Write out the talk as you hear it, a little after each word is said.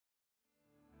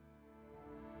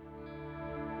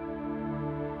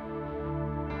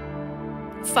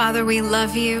Father, we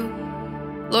love you.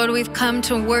 Lord, we've come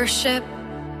to worship.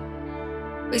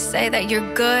 We say that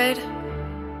you're good.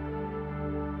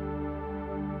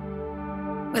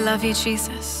 We love you,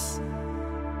 Jesus.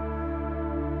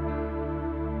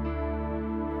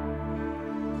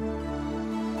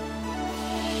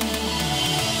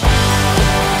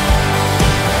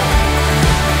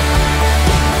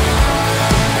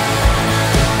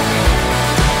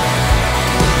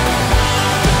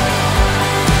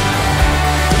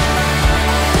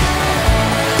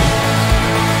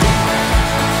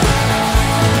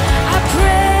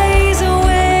 Praise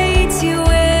awaits you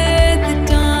at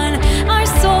the dawn. Our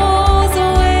souls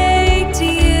await.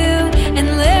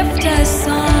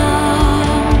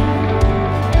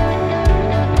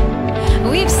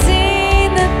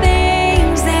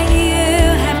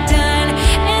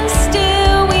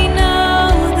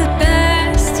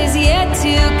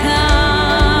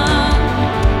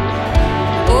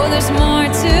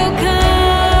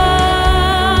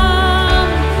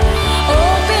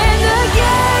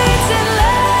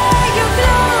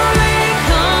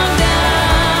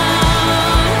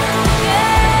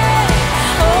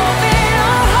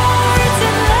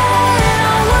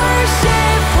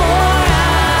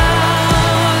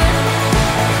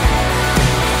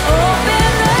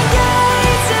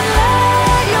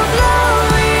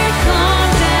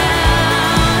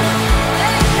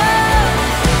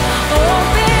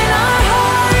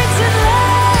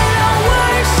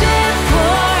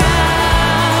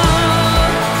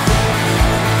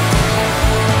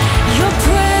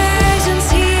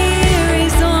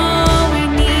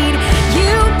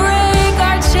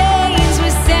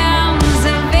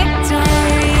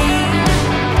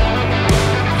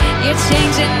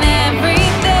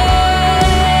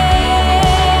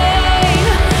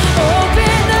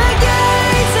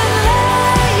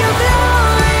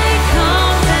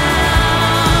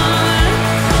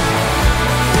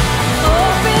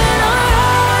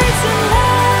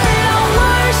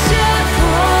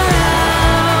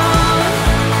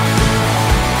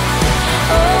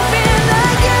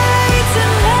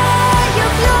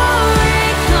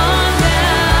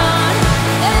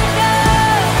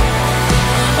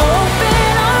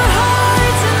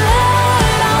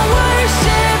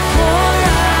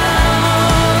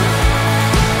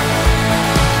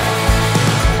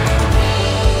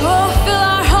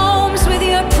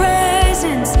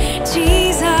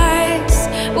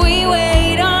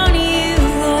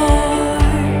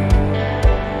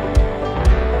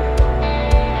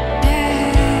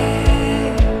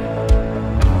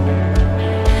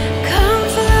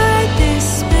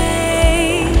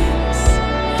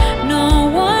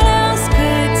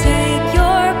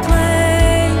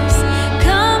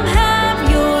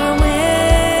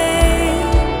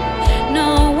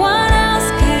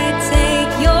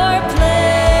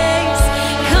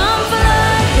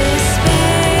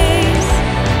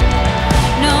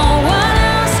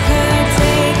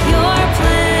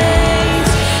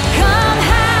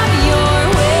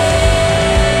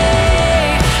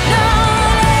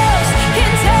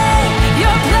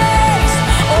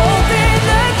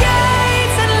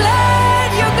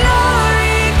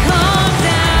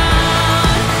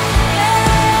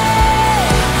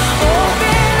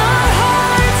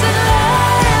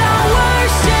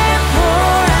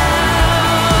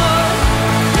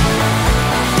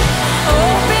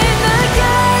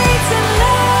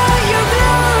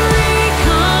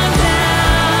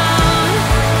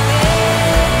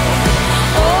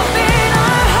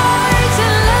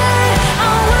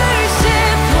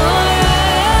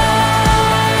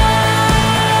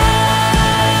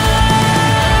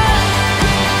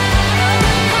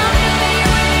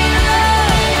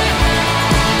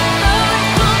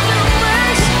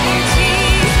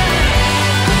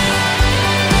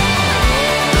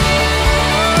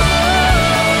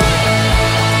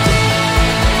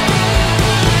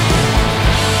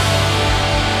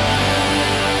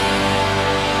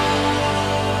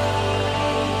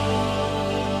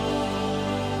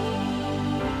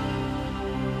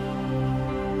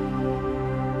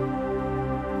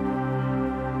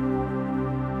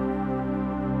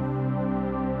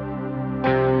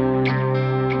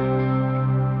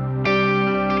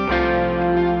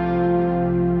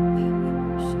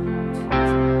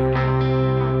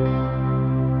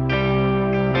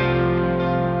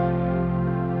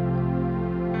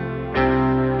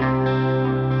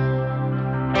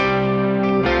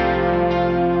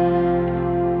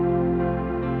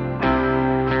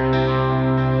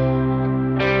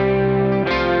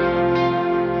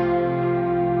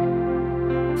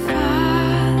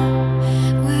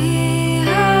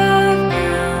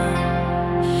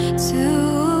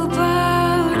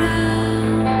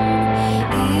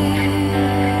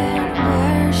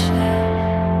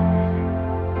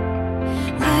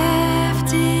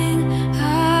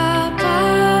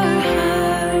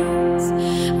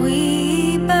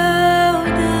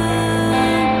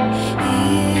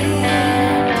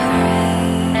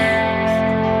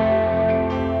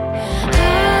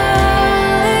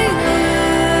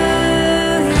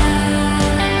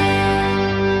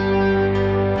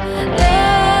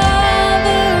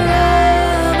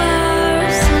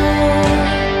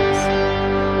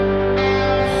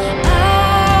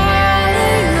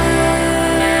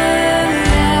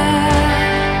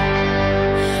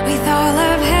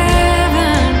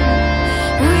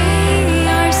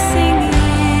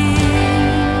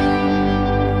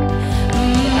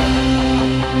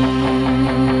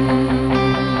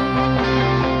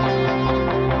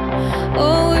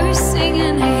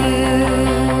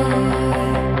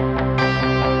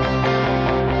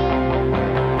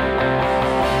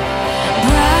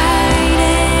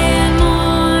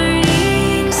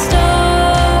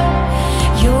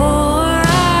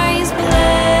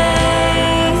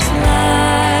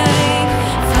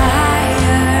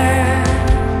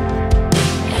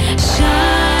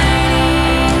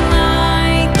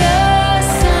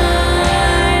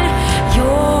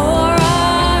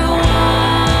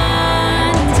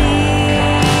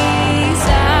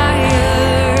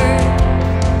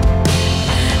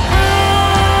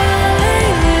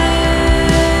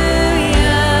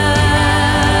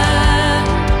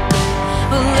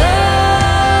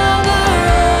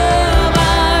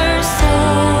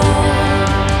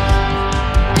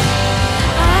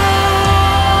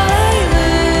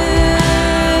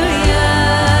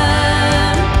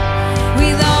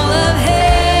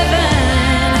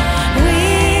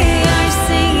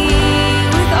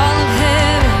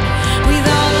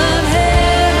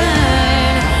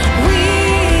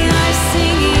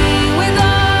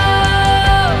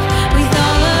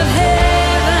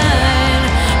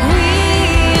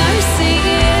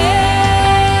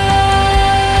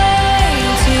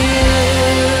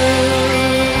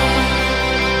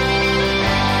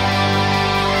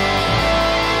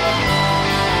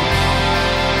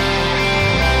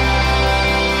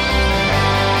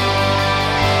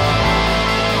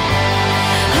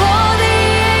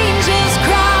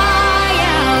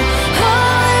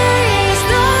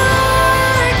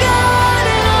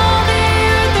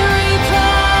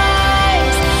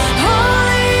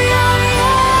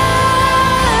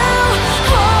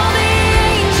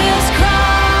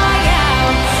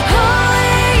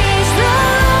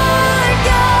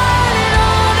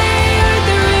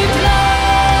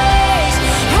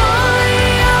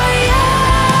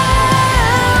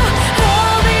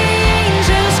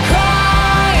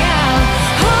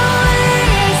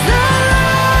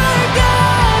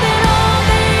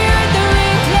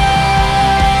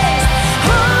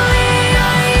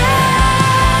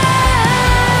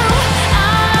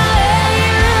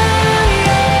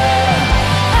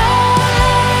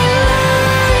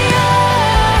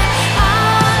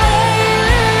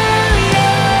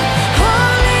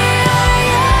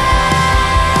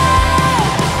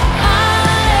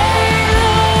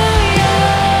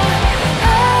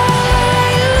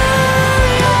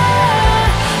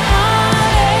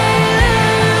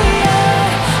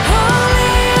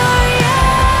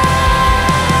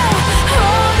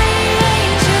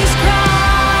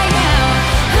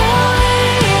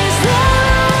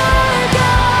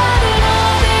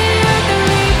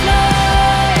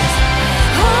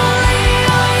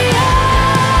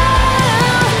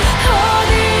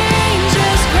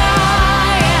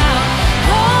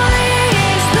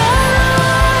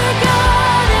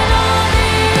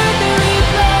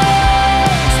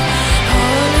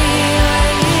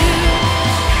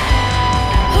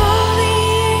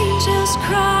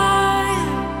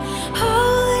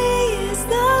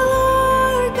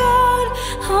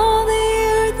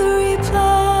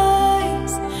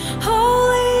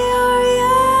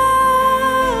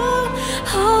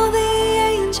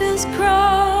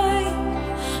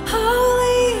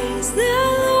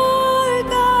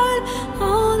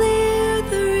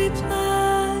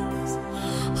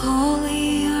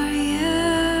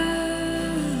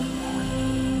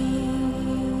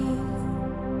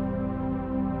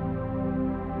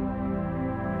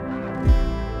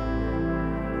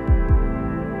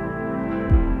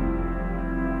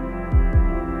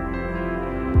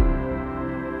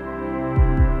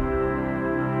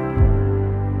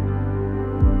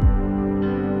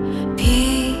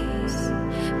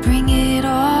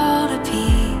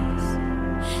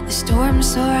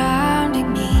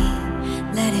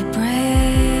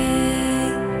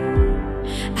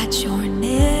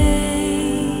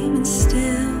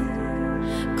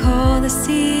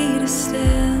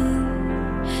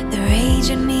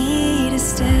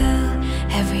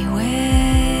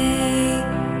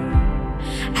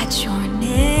 your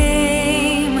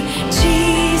name.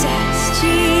 Jesus,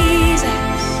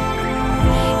 Jesus,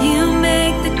 you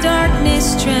make the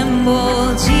darkness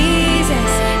tremble.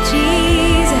 Jesus,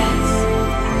 Jesus,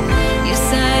 you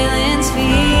silence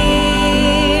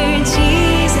fear.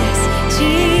 Jesus,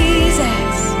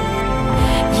 Jesus,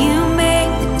 you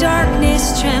make the darkness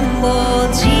tremble.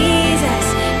 Jesus,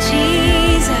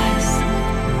 Jesus,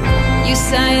 you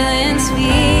silence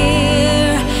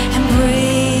fear and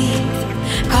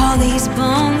breathe. Call these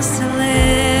bones to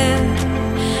live.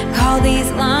 Call these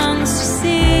lungs to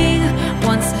sing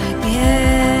once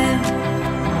again.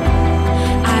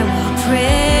 I will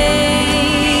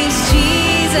praise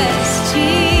Jesus,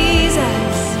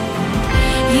 Jesus.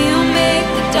 You make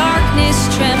the darkness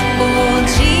tremble.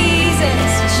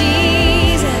 Jesus,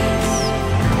 Jesus,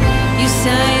 you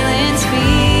silence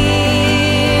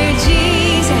fear.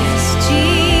 Jesus,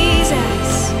 Jesus,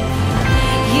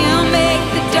 you make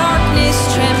the darkness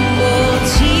tremble.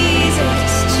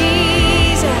 Jesus,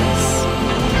 Jesus,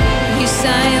 you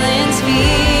silence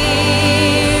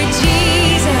fear.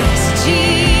 Jesus,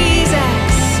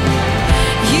 Jesus,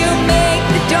 you make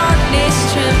the darkness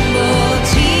tremble.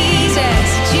 Jesus,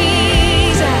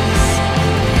 Jesus,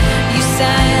 you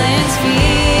silence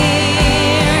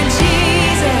fear.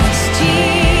 Jesus,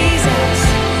 Jesus,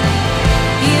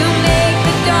 you make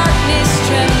the darkness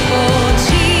tremble.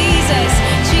 Jesus,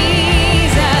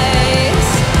 Jesus,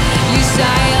 you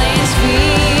silence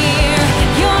fear.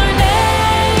 Your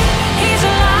name is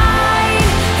alive,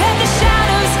 and the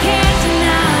shadows can't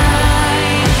deny.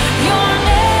 Your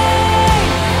name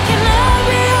cannot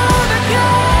be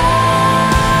overcome.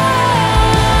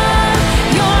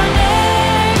 Your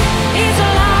name is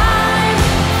alive,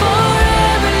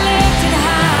 forever lifted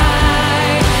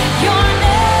high. Your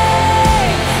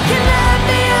name cannot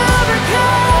be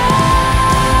overcome.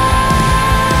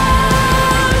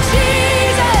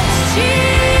 Jesus,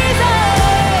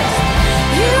 Jesus,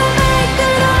 you make the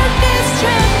darkness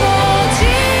tremble.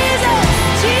 Jesus,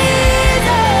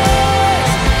 Jesus,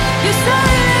 you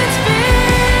silence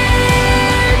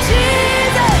fear.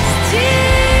 Jesus,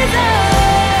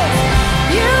 Jesus,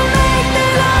 you make the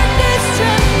darkness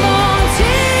tremble.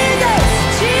 Jesus,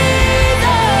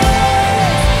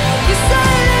 Jesus, you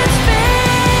silence fear.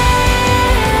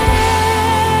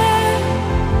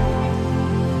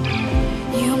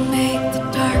 You make the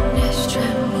darkness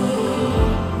tremble.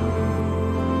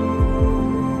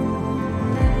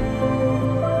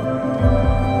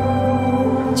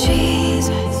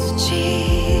 Jesus,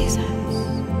 Jesus,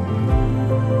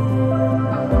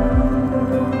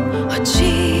 oh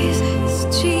Jesus,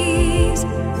 Jesus,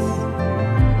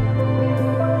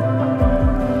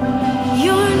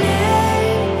 your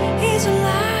name is a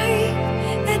light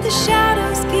that the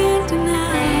shadows can't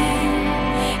deny.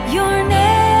 Your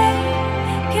name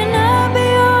cannot be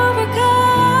overcome.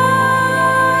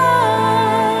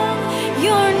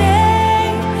 Your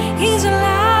name is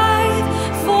alive,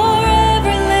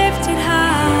 forever lifted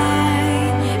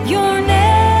high. Your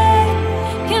name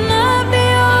cannot be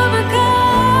overcome.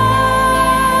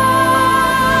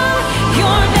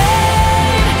 Your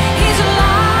name is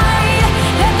alive,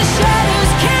 that the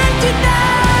shadows can't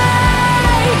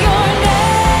deny. Your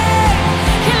name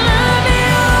cannot be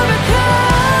overcome.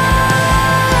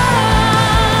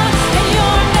 And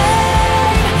your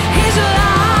name is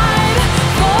alive,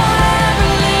 forever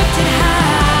lifted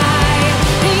high.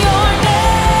 And your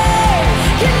name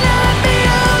cannot be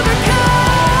overcome.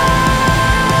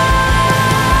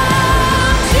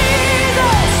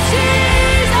 Jesus,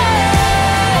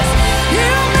 Jesus, you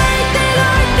make the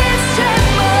darkness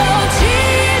tremble.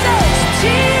 Jesus,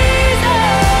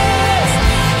 Jesus,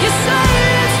 you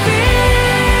silence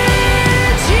fear.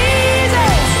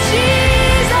 Jesus,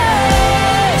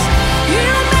 Jesus, you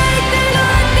make the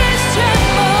darkness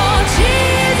tremble.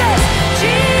 Jesus,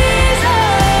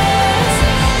 Jesus,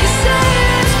 you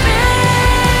silence fear.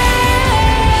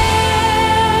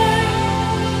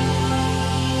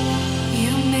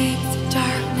 You make the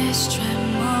darkness tremble.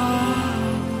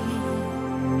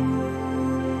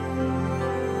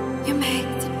 You make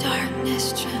the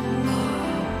darkness tremble.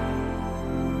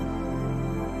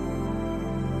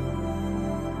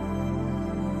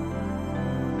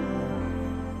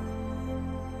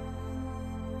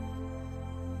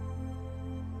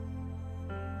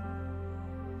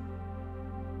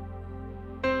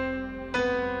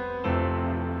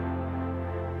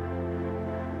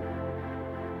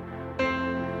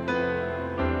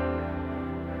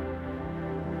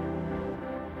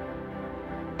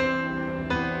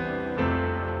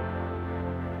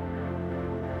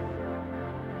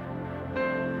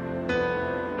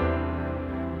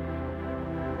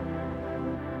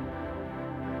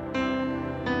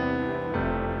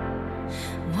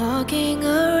 walking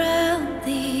around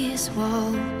these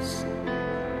walls.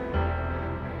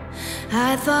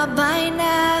 I thought by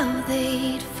now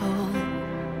they'd fall,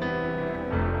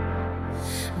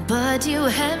 but you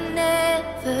have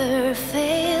never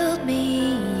failed me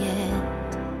yet.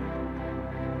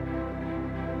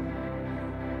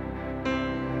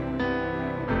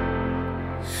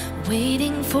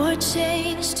 Waiting for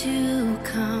change to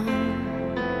come,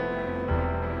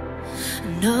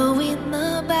 knowing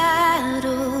the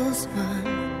battle's won,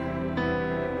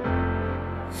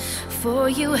 for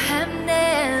you have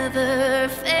never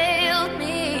failed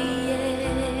me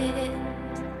yet.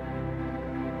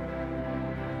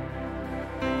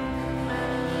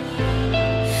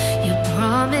 Your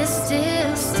promise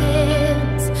still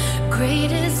stands.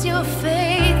 Great is your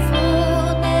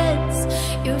faithfulness,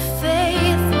 your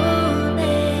faithfulness.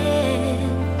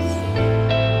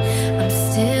 I'm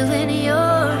still in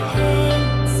your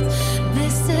hands.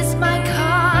 This is my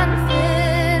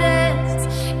confidence.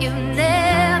 You've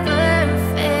never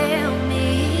failed me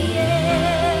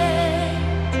yet.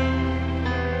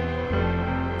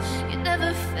 You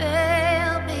never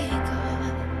failed me,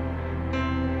 God.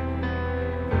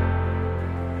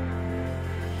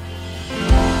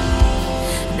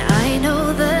 And I know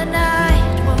the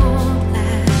night won't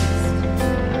last.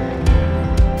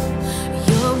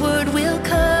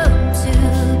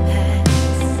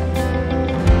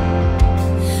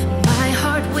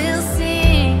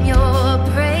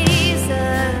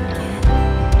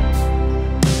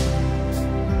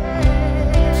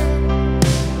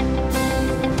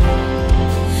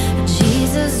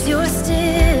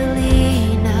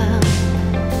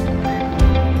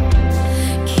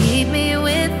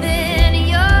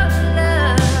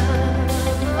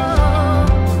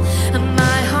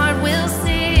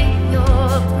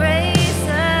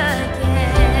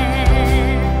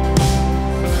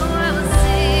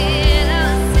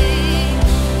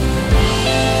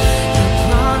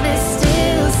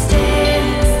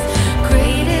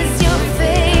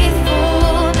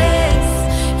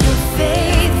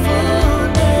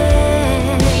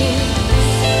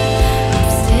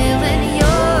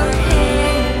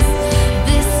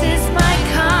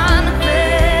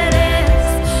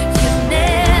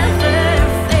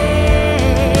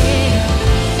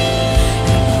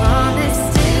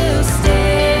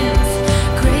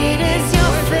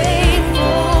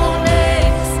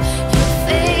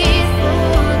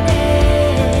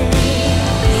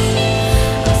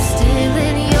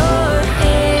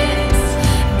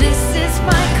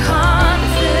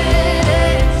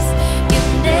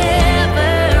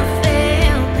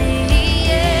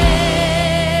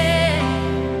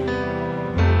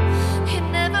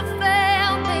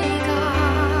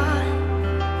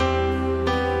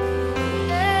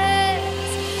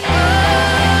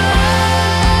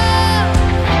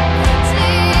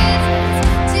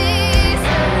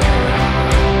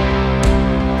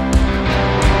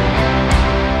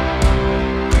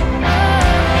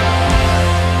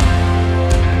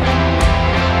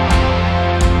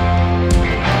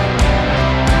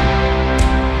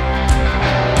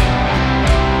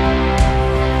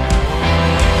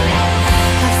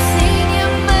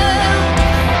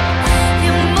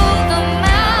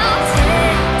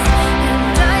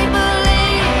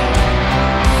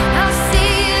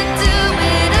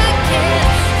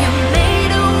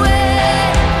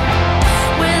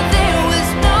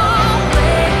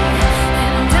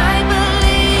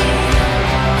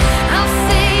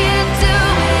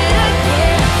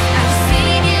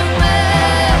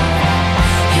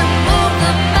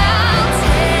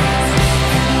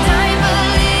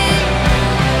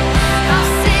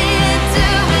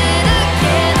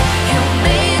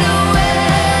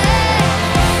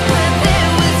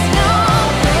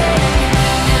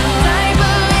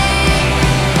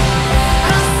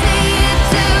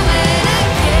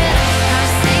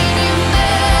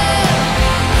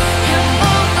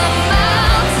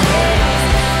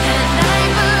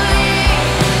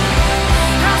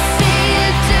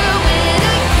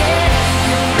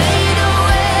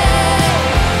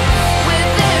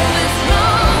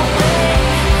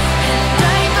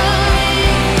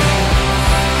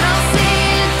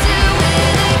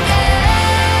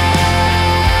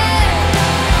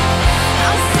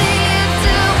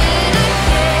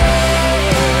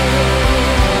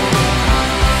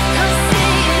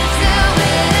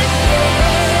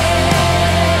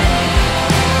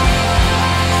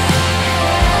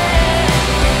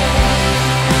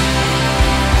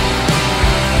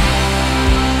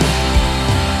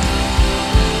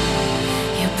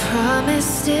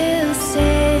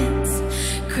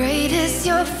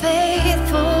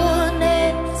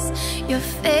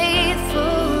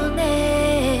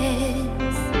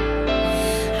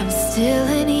 still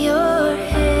in your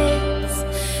hands.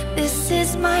 This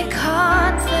is my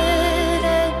confidence.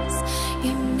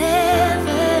 You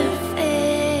never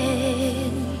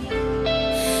fail.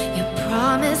 Your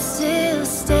promise still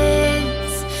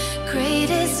stands. Great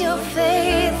is your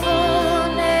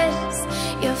faithfulness.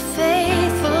 Your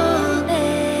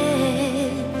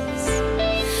faithfulness.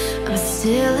 I'm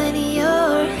still in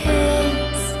your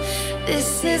hands.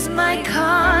 This is my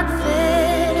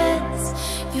confidence.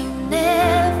 You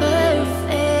never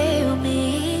fail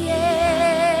me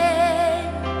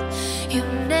yet. You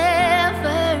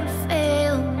never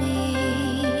fail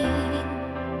me.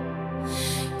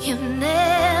 You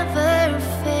never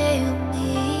fail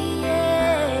me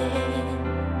yet.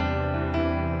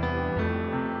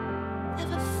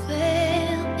 Never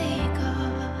fail me,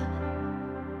 God.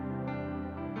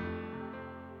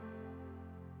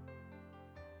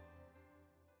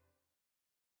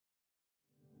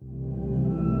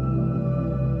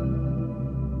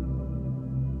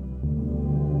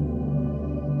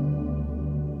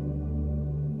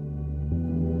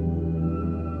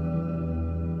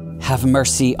 Have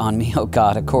mercy on me, O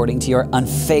God, according to your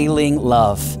unfailing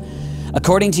love.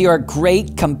 According to your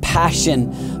great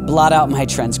compassion, blot out my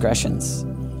transgressions.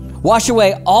 Wash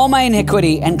away all my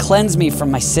iniquity and cleanse me from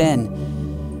my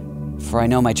sin. For I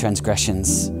know my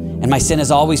transgressions, and my sin is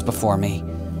always before me.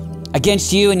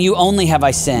 Against you and you only have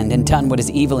I sinned and done what is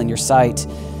evil in your sight.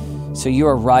 So you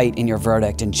are right in your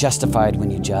verdict and justified when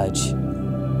you judge.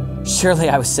 Surely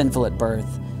I was sinful at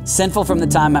birth, sinful from the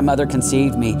time my mother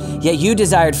conceived me. Yet you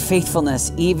desired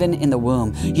faithfulness even in the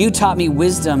womb. You taught me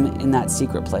wisdom in that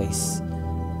secret place.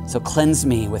 So cleanse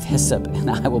me with hyssop and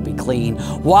I will be clean.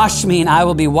 Wash me and I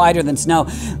will be whiter than snow.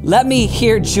 Let me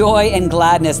hear joy and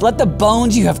gladness. Let the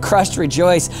bones you have crushed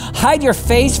rejoice. Hide your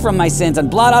face from my sins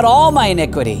and blot out all my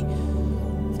iniquity.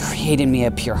 Create in me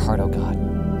a pure heart, O God,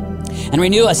 and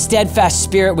renew a steadfast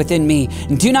spirit within me.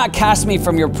 And do not cast me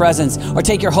from your presence or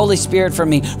take your Holy Spirit from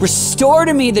me. Restore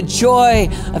to me the joy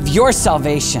of your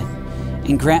salvation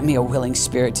and grant me a willing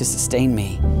spirit to sustain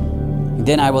me.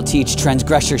 Then I will teach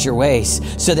transgressors your ways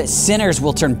so that sinners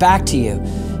will turn back to you.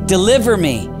 Deliver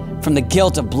me from the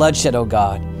guilt of bloodshed, O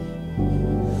God.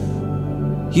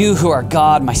 You who are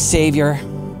God, my Savior,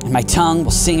 and my tongue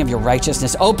will sing of your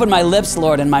righteousness. Open my lips,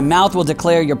 Lord, and my mouth will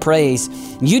declare your praise.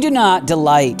 You do not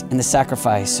delight in the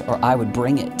sacrifice, or I would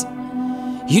bring it.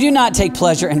 You do not take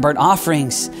pleasure in burnt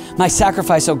offerings. My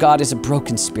sacrifice, O God, is a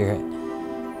broken spirit.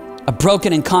 A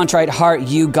broken and contrite heart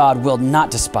you, God, will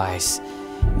not despise.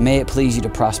 May it please you to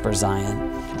prosper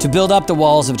Zion, to build up the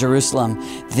walls of Jerusalem.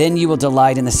 Then you will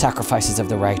delight in the sacrifices of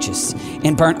the righteous,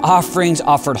 in burnt offerings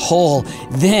offered whole.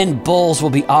 Then bulls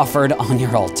will be offered on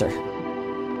your altar.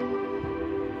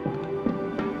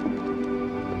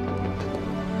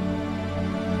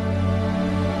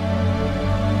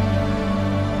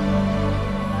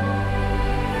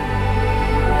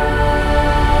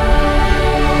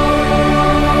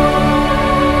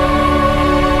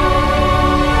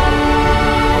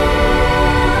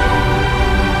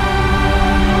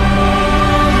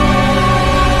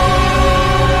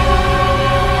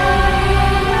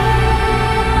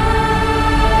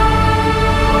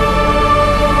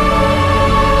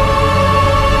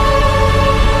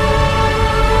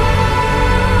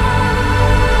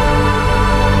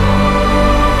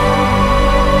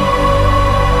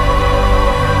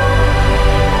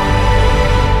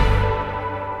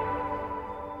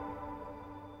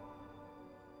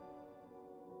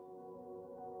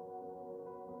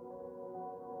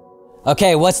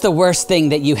 Okay, what's the worst thing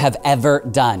that you have ever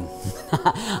done?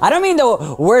 I don't mean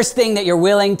the worst thing that you're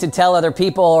willing to tell other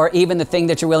people, or even the thing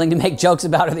that you're willing to make jokes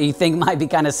about, or that you think might be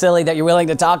kind of silly that you're willing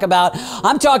to talk about.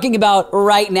 I'm talking about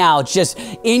right now, just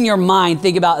in your mind,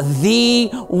 think about the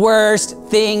worst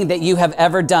thing that you have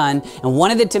ever done. And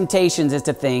one of the temptations is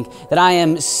to think that I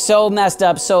am so messed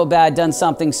up, so bad, done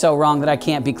something so wrong that I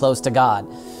can't be close to God.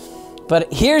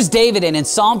 But here's David, and in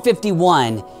Psalm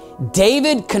 51,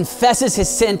 David confesses his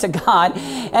sin to God,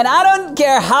 and I don't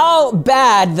care how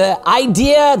bad the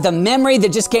idea, the memory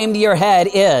that just came to your head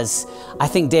is, I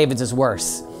think David's is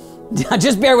worse.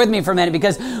 Just bear with me for a minute,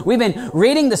 because we've been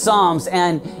reading the Psalms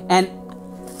and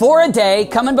for a day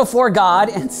coming before God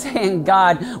and saying,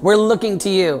 God, we're looking to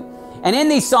you. And in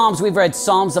these Psalms, we've read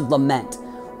Psalms of lament.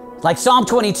 Like Psalm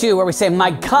 22, where we say,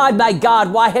 my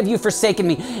God, why have you forsaken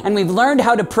me? And we've learned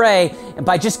how to pray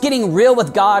by just getting real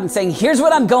with God and saying, here's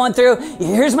what I'm going through.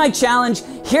 Here's my challenge.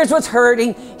 Here's what's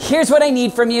hurting. Here's what I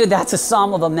need from you. That's a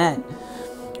Psalm of lament.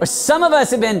 Or some of us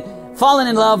have been falling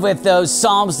in love with those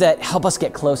Psalms that help us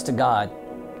get close to God.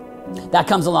 That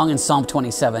comes along in Psalm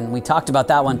 27. We talked about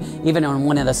that one even on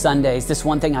one of the Sundays. This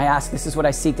one thing I ask, this is what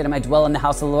I seek, that I might dwell in the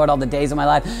house of the Lord all the days of my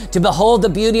life, to behold the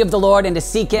beauty of the Lord and to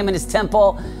seek him in his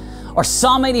temple. Or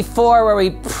Psalm 84, where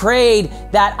we prayed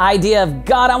that idea of,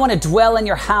 God, I want to dwell in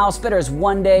your house. Better is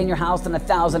one day in your house than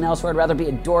 1,000 elsewhere. I'd rather be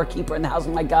a doorkeeper in the house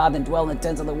of my God than dwell in the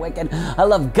tents of the wicked. I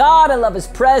love God. I love his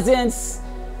presence.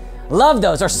 Love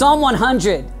those. Or Psalm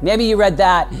 100. Maybe you read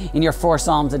that in your 4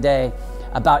 Psalms a day,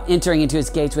 about entering into his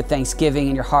gates with thanksgiving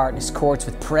in your heart and his courts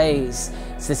with praise.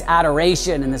 It's this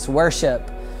adoration and this worship.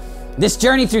 This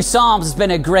journey through Psalms has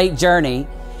been a great journey.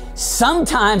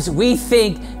 Sometimes we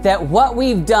think that what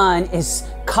we've done has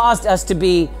caused us to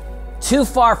be too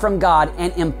far from God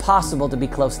and impossible to be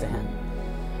close to him.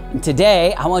 And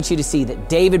today, I want you to see that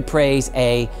David prays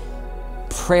a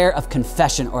prayer of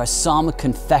confession, or a psalm of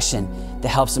confession, that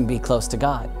helps him be close to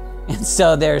God. And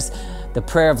so there's the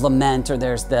prayer of lament, or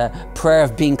there's the prayer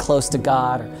of being close to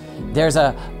God, or there's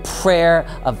a prayer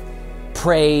of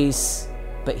praise.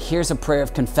 But here's a prayer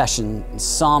of confession.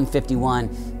 Psalm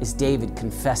 51 is David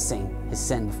confessing his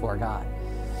sin before God.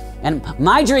 And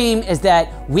my dream is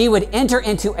that we would enter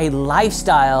into a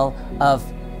lifestyle of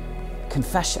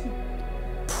confession.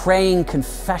 Praying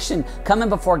confession, coming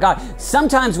before God.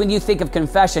 Sometimes when you think of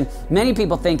confession, many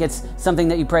people think it's something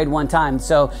that you prayed one time.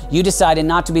 So you decided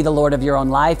not to be the Lord of your own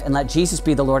life and let Jesus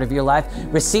be the Lord of your life,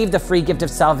 receive the free gift of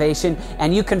salvation,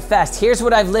 and you confessed, here's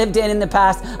what I've lived in the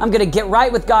past. I'm going to get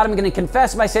right with God. I'm going to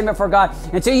confess my sin before God.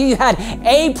 And so you had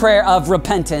a prayer of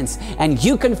repentance and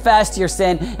you confessed your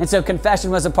sin. And so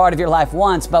confession was a part of your life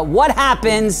once. But what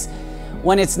happens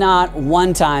when it's not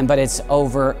one time, but it's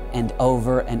over and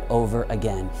over and over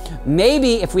again?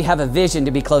 Maybe if we have a vision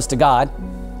to be close to God,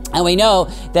 and we know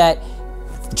that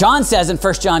John says in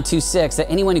 1 John 2:6 that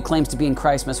anyone who claims to be in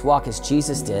Christ must walk as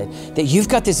Jesus did, that you've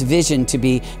got this vision to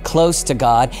be close to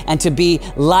God and to be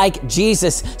like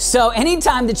Jesus. So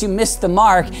anytime that you miss the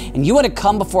mark and you want to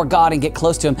come before God and get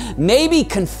close to him, maybe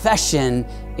confession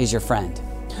is your friend.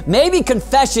 Maybe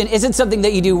confession isn't something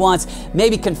that you do once.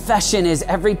 Maybe confession is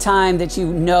every time that you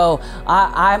know,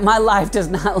 my life does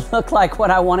not look like what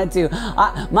I want it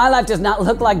to. My life does not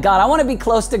look like God. I want to be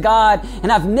close to God,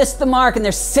 and I've missed the mark, and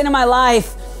there's sin in my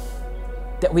life,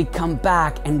 that we come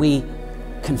back and we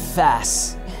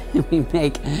confess. We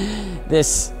make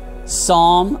this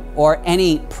psalm or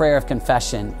any prayer of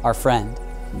confession our friend.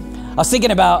 I was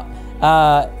thinking about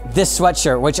this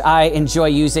sweatshirt, which I enjoy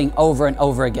using over and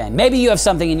over again. Maybe you have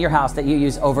something in your house that you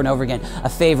use over and over again. A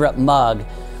favorite mug,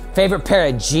 favorite pair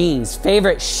of jeans,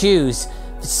 favorite shoes,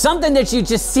 something that you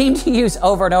just seem to use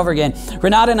over and over again.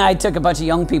 Renata and I took a bunch of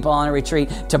young people on a retreat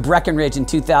to Breckenridge in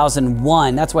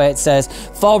 2001. That's why it says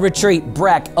Fall Retreat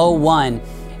Breck 01.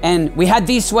 And we had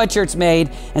these sweatshirts made,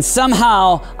 and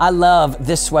somehow I love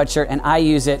this sweatshirt, and I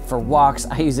use it for walks.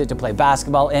 I use it to play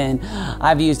basketball in.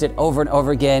 I've used it over and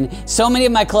over again. So many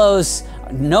of my clothes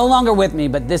are no longer with me,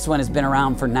 but this one has been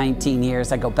around for 19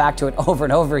 years. I go back to it over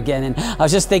and over again. And I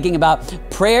was just thinking about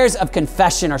prayers of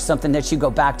confession are something that you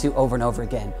go back to over and over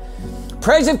again.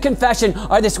 Prayers of confession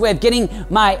are this way of getting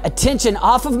my attention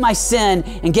off of my sin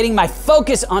and getting my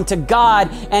focus onto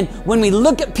God. And when we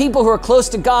look at people who are close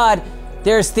to God,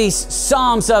 there's these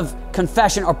psalms of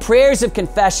confession or prayers of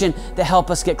confession that help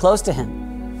us get close to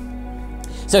him.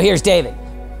 So here's David.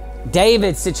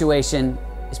 David's situation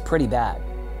is pretty bad.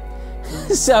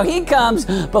 So he comes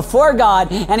before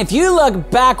God, and if you look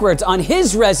backwards on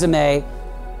his resume,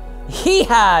 he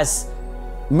has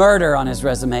murder on his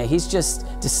resume. He's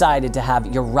just decided to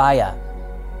have Uriah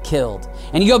killed.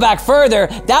 And you go back further,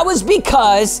 that was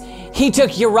because he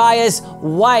took Uriah's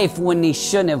wife when he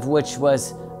shouldn't have, which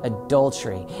was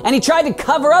adultery. And he tried to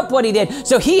cover up what he did.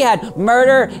 So he had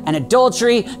murder and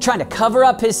adultery, trying to cover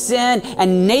up his sin.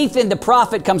 And Nathan the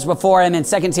prophet comes before him in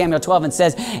 2 Samuel 12 and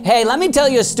says, hey, let me tell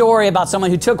you a story about someone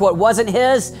who took what wasn't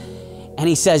his. And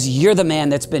he says, you're the man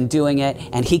that's been doing it.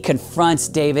 And he confronts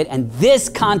David. And this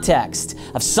context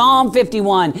of Psalm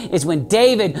 51 is when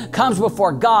David comes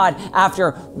before God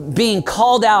after being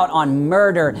called out on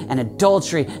murder and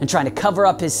adultery and trying to cover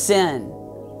up his sin.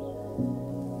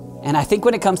 And I think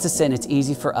when it comes to sin, it's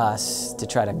easy for us to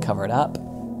try to cover it up,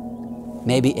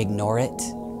 maybe ignore it.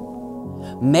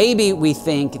 Maybe we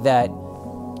think that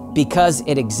because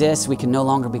it exists, we can no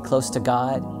longer be close to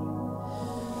God.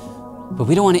 But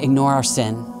we don't want to ignore our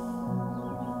sin.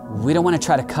 We don't want to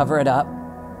try to cover it up.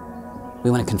 We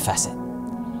want to confess it.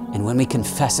 And when we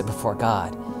confess it before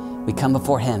God, we come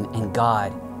before him and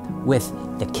God with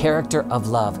the character of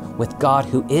love, with God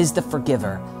who is the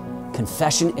forgiver.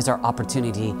 Confession is our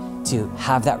opportunity to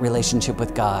have that relationship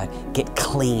with God, get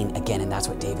clean again. And that's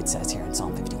what David says here in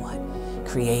Psalm 51.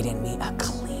 Create in me a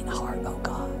clean heart, oh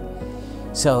God.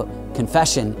 So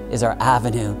confession is our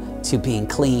avenue to being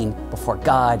clean before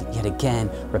God yet again,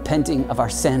 repenting of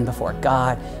our sin before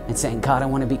God and saying, God, I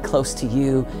want to be close to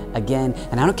you again.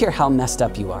 And I don't care how messed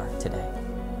up you are today.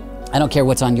 I don't care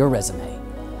what's on your resume.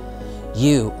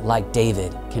 You, like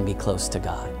David, can be close to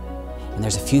God. And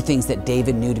there's a few things that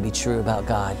David knew to be true about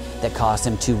God that caused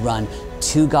him to run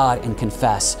to God and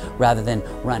confess rather than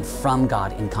run from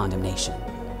God in condemnation.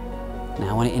 And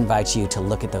I want to invite you to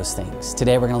look at those things.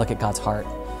 Today we're going to look at God's heart.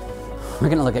 We're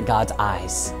going to look at God's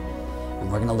eyes. And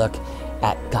we're going to look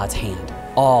at God's hand,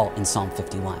 all in Psalm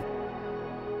 51.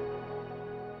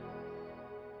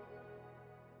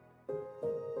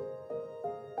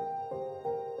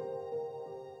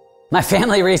 My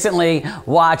family recently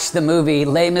watched the movie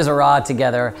Les Miserables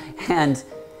together, and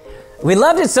we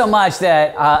loved it so much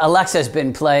that Alexa's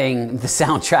been playing the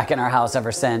soundtrack in our house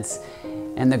ever since.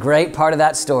 And the great part of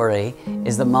that story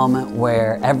is the moment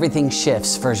where everything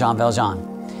shifts for Jean Valjean.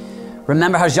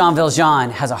 Remember how Jean Valjean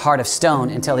has a heart of stone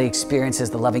until he experiences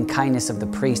the loving kindness of the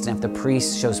priest. And if the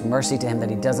priest shows mercy to him that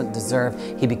he doesn't deserve,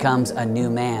 he becomes a new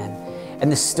man. And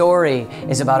the story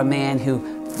is about a man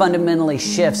who fundamentally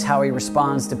shifts how he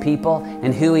responds to people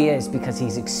and who he is because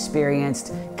he's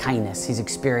experienced kindness. He's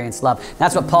experienced love.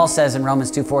 That's what Paul says in Romans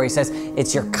 2:4. He says,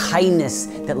 it's your kindness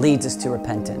that leads us to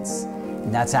repentance.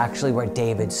 And that's actually where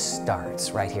David starts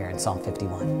right here in Psalm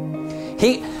 51.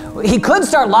 He could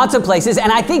start lots of places,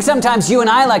 and I think sometimes you and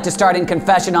I like to start in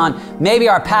confession on maybe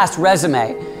our past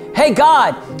resume. Hey,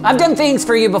 God, I've done things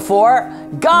for you before.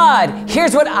 God,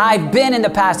 here's what I've been in the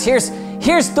past. Here's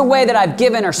the way that I've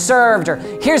given or served, or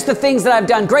here's the things that I've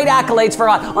done, great accolades for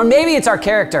God. Or maybe it's our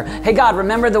character. Hey, God,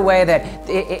 remember the way that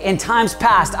in times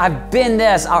past I've been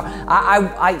this, or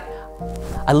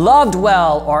I loved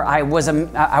well, or I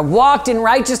walked in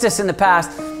righteousness in the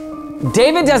past.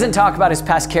 David doesn't talk about his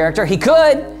past character. He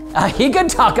could. He could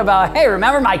talk about, hey,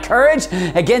 remember my courage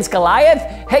against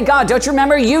Goliath? Hey, God, don't you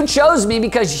remember? You chose me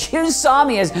because you saw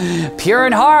me as pure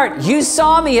in heart. You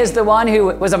saw me as the one who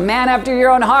was a man after your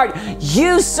own heart.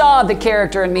 You saw the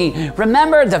character in me.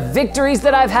 Remember the victories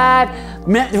that I've had.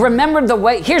 Remember the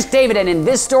way. Here's David, and in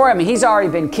this story, I mean, he's already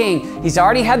been king. He's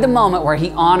already had the moment where he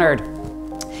honored.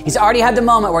 He's already had the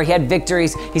moment where he had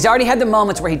victories. He's already had the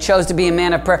moments where he chose to be a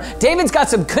man of prayer. David's got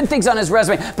some good things on his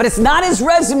resume, but it's not his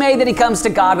resume that he comes to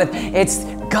God with. It's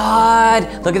God.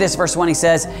 Look at this, verse 1, he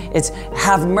says, it's,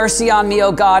 have mercy on me,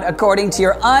 O God, according to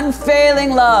your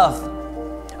unfailing love.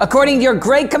 According to your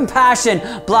great compassion,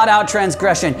 blot out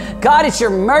transgression. God, it's your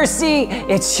mercy,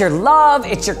 it's your love,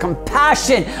 it's your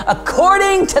compassion.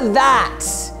 According to that,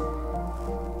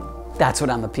 that's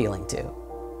what I'm appealing to.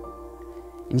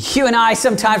 And you and I,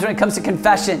 sometimes when it comes to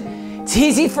confession, it's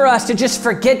easy for us to just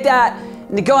forget that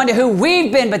and to go into who we've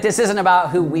been, but this isn't about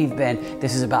who we've been.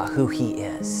 This is about who he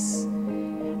is.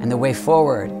 And the way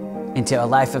forward into a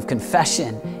life of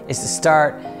confession is to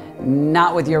start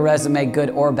not with your resume,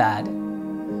 good or bad,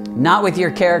 not with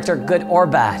your character, good or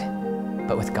bad,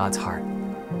 but with God's heart.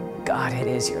 God, it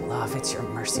is your love, it's your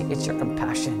mercy, it's your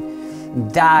compassion.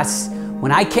 That's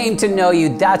when I came to know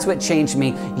you, that's what changed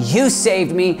me. You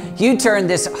saved me. You turned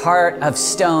this heart of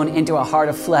stone into a heart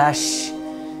of flesh.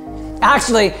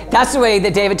 Actually, that's the way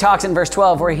that David talks in verse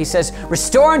 12, where he says,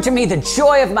 restore unto me the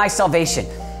joy of my salvation.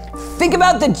 Think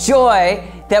about the joy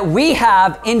that we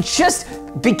have in just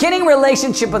beginning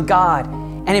relationship with God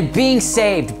and in being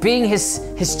saved, being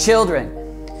his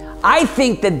children. I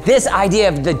think that this idea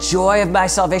of the joy of my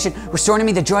salvation, restoring to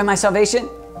me the joy of my salvation,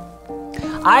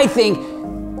 I think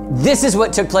this is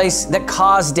what took place that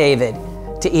caused David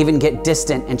to even get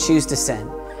distant and choose to sin.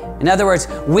 In other words,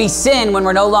 we sin when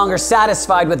we're no longer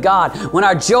satisfied with God. When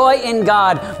our joy in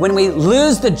God, when we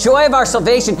lose the joy of our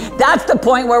salvation, that's the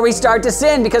point where we start to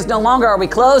sin, because no longer are we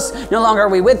close, no longer are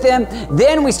we with him.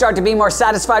 Then we start to be more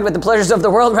satisfied with the pleasures of the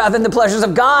world rather than the pleasures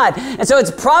of God. And so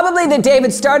it's probably that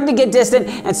David started to get distant.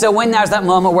 And so when there's that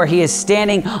moment where he is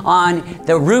standing on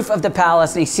the roof of the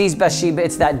palace and he sees Bathsheba,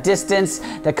 it's that distance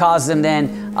that causes him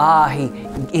then,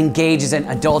 he engages in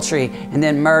adultery and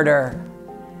then murder.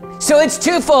 So it's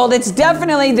twofold. It's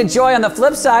definitely the joy on the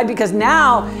flip side, because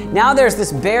now there's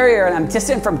this barrier and I'm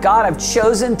distant from God. I've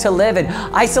chosen to live in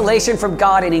isolation from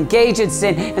God and engage in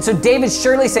sin. And so David's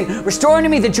surely saying, restore unto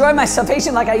me the joy of my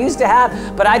salvation like I used to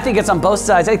have. But I think it's on both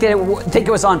sides. I think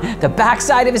it was on the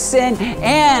backside of his sin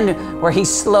and where he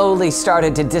slowly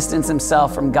started to distance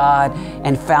himself from God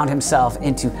and found himself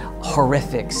into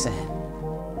horrific sin.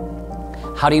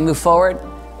 How do you move forward?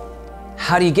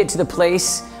 How do you get to the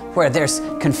place where there's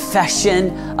confession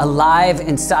alive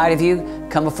inside of you?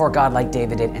 Come before God like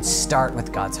David did and start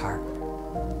with God's heart.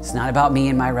 It's not about me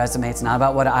and my resume. It's not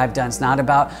about what I've done. It's not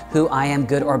about who I am,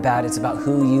 good or bad. It's about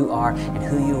who you are and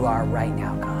who you are right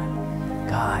now, God.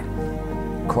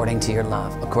 God, according to your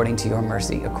love, according to your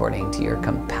mercy, according to your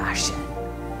compassion.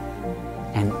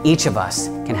 And each of us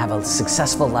can have a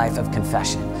successful life of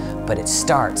confession, but it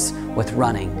starts with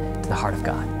running to the heart of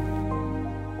God.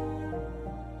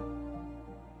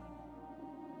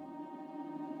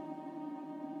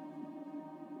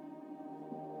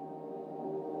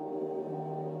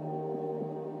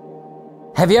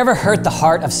 Have you ever hurt the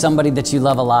heart of somebody that you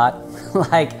love a lot?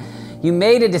 Like you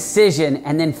made a decision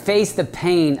and then faced the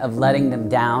pain of letting them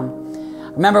down? I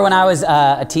remember when I was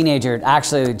a teenager,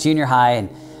 actually junior high, and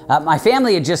my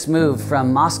family had just moved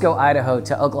from Moscow, Idaho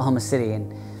to Oklahoma City.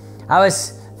 And I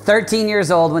was 13 years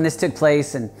old when this took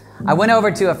place, and I went over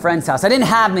to a friend's house. I didn't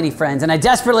have many friends, and I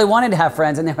desperately wanted to have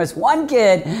friends, and there was one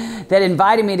kid that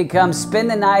invited me to come spend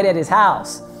the night at his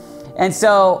house. And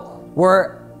so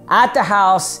we're at the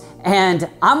house, and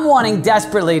I'm wanting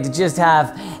desperately to just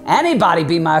have anybody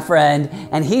be my friend.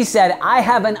 And he said, I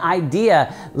have an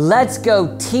idea. Let's go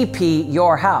TP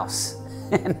your house.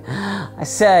 And I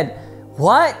said,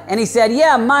 what? And he said,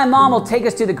 yeah, my mom will take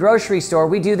us to the grocery store.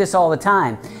 We do this all the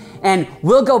time. And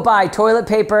we'll go buy toilet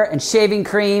paper and shaving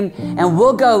cream, and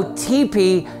we'll go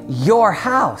TP your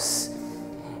house.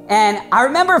 And I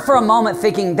remember for a moment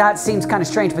thinking, that seems kind of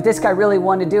strange, but this guy really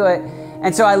wanted to do it.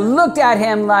 And so I looked at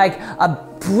him like a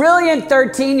brilliant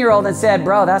 13-year-old and said,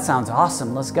 bro, that sounds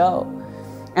awesome. Let's go.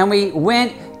 And we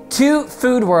went to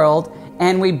Food World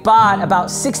and we bought about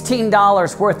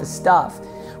 $16 worth of stuff.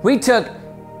 We took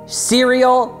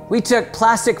cereal. We took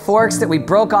plastic forks that we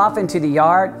broke off into the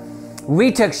yard.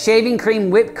 We took shaving cream,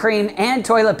 whipped cream, and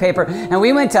toilet paper, and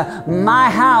we went to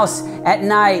my house at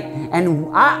night.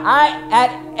 And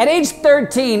at age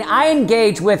 13, I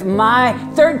engaged with my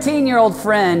 13-year-old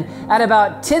friend at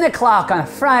about 10 o'clock on a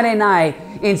Friday night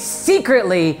in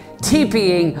secretly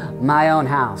TPing my own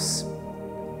house.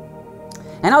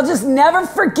 And I'll just never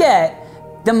forget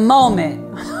the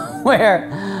moment where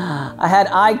I had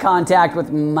eye contact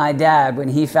with my dad when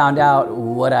he found out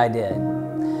what I did.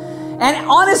 And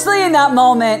honestly, in that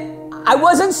moment, I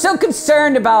wasn't so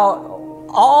concerned about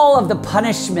all of the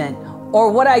punishment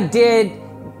or what I did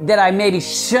that I maybe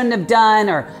shouldn't have done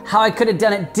or how I could have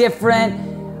done it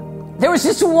different. There was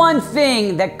just one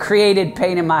thing that created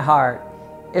pain in my heart,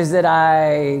 is that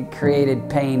I created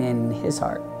pain in his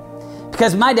heart.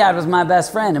 Because my dad was my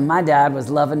best friend, and my dad was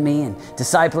loving me and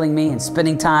discipling me and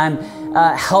spending time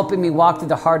helping me walk through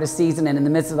the hardest season. And in the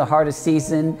midst of the hardest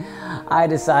season, I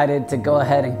decided to go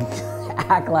ahead and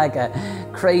act like a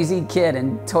crazy kid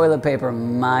and toilet paper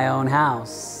my own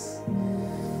house.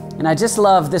 And I just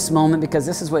love this moment because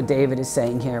this is what David is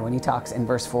saying here when he talks in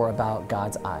verse 4 about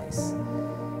God's eyes.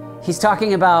 He's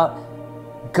talking about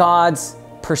God's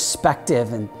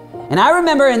perspective. And I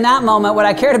remember in that moment, what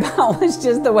I cared about was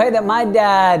just the way that my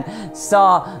dad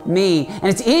saw me. And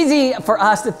it's easy for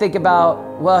us to think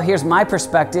about, well, here's my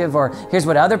perspective, or here's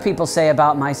what other people say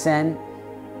about my sin.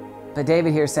 But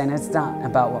David here is saying it's not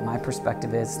about what my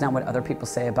perspective is. It's not what other people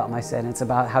say about my sin. It's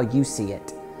about how you see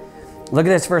it. Look at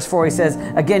this, verse 4. He says,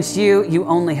 against you, you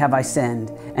only have I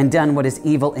sinned and done what is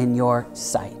evil in your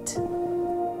sight.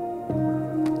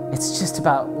 It's just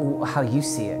about how you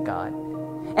see it, God.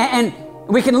 And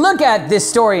we can look at this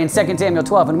story in 2 Samuel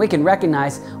 12 and we can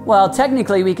recognize, well,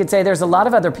 technically we could say there's a lot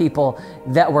of other people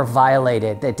that were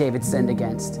violated that David sinned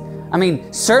against. I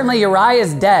mean, certainly Uriah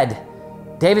is dead.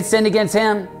 David sinned against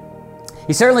him.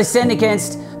 He certainly sinned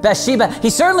against Bathsheba. He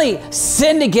certainly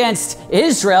sinned against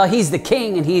Israel. He's the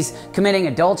king and he's committing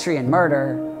adultery and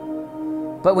murder.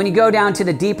 But when you go down to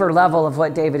the deeper level of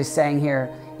what David is saying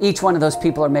here, each one of those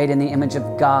people are made in the image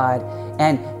of God.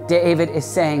 And David is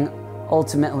saying,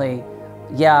 ultimately,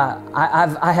 yeah,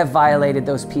 I have violated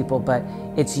those people, but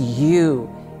it's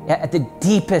you. At the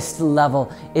deepest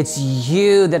level, it's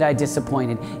you that I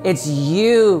disappointed. It's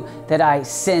you that I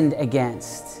sinned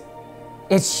against.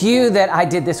 It's you that I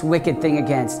did this wicked thing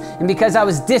against. And because I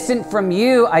was distant from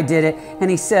you, I did it. And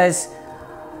he says,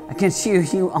 against you,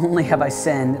 you only have I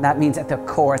sinned. That means at the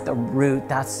core, at the root,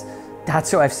 that's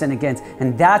who I've sinned against.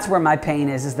 And that's where my pain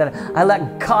is that I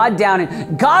let God down.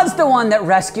 And God's the one that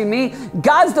rescued me.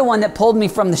 God's the one that pulled me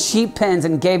from the sheep pens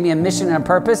and gave me a mission and a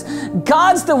purpose.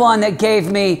 God's the one that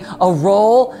gave me a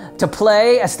role to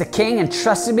play as the king and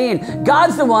trusted me. And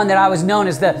God's the one that I was known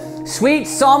as the sweet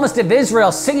psalmist of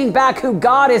Israel, singing back who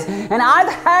God is. And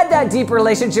I've had that deep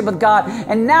relationship with God.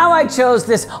 And now I chose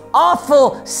this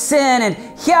awful sin. And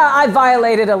yeah, I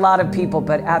violated a lot of people,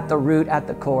 but at the root, at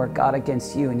the core, God,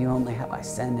 against you, and you only have I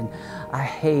sinned. And I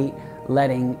hate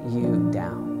letting you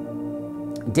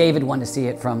down. David wanted to see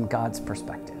it from God's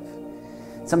perspective.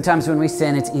 Sometimes when we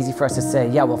sin, it's easy for us to say,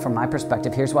 yeah, well, from my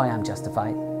perspective, here's why I'm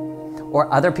justified.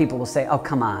 Or other people will say, oh,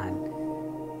 come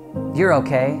on, you're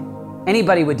okay.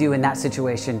 Anybody would do in that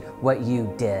situation what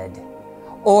you did.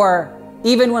 Or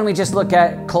even when we just look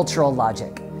at cultural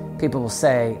logic, people will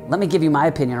say, let me give you my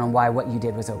opinion on why what you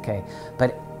did was okay.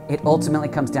 But it ultimately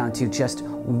comes down to just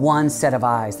one set of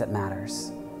eyes that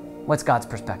matters. What's God's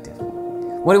perspective?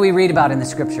 What do we read about in the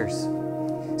scriptures?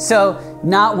 So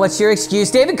not what's your excuse.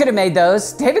 David could have made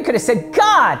those. David could have said,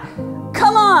 God,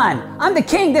 come on, I'm the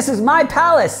king. This is my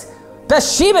palace.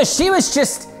 Bathsheba, she was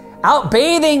just out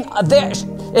bathing there.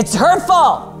 It's her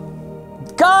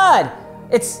fault. God,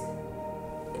 it's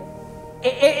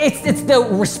the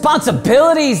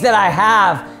responsibilities that I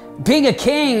have. Being a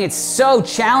king, it's so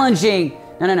challenging.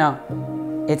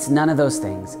 No. It's none of those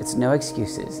things. It's no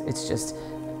excuses. It's just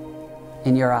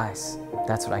in your eyes.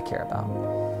 That's what I care about.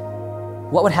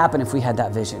 What would happen if we had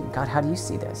that vision? God, how do you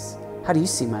see this? How do you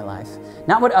see my life?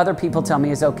 Not what other people tell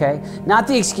me is okay. Not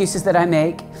the excuses that I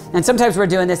make. And sometimes we're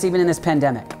doing this even in this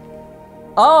pandemic.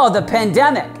 Oh, the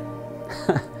pandemic.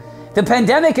 The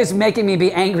pandemic is making me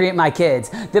be angry at my kids.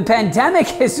 The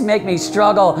pandemic is making me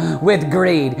struggle with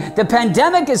greed. The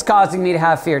pandemic is causing me to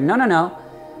have fear. No.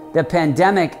 The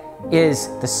pandemic is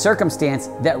the circumstance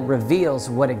that reveals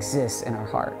what exists in our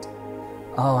heart.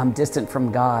 Oh, I'm distant from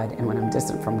God. And when I'm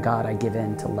distant from God, I give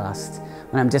in to lust.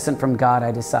 When I'm distant from God,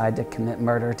 I decide to commit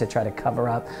murder to try to cover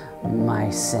up my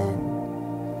sin.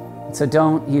 And so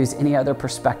don't use any other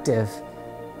perspective,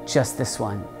 just this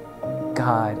one.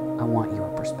 God, I want your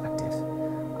perspective.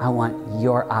 I want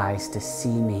your eyes to see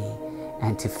me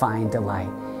and to find delight.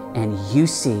 And you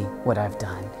see what I've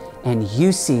done. And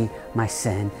you see my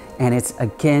sin. And it's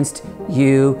against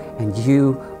you and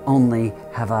you only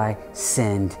have I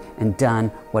sinned and done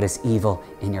what is evil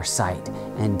in your sight.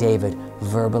 And David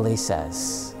verbally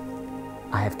says,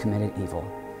 I have committed evil.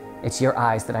 It's your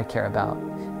eyes that I care about.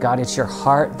 God, it's your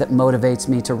heart that motivates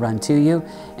me to run to you,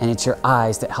 and it's your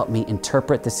eyes that help me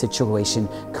interpret the situation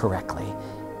correctly.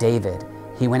 David,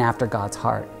 he went after God's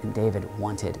heart, and David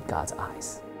wanted God's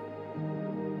eyes.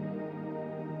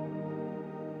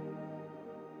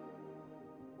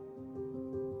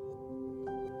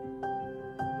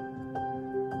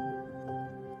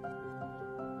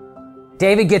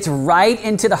 David gets right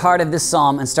into the heart of this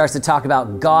psalm and starts to talk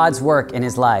about God's work in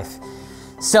his life.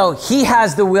 So he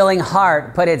has the willing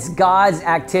heart, but it's God's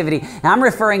activity. And I'm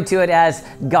referring to it as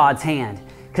God's hand.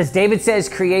 Because David says,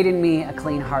 create in me a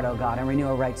clean heart, O God, and renew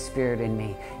a right spirit in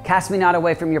me. Cast me not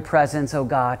away from your presence, O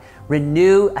God.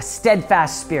 Renew a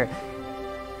steadfast spirit.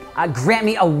 Grant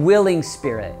me a willing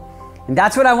spirit. And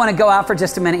that's what I want to go out for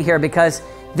just a minute here, because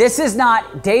this is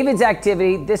not David's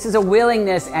activity. This is a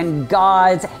willingness and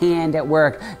God's hand at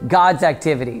work, God's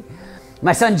activity.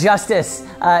 My son Justice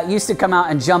used to come out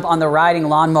and jump on the riding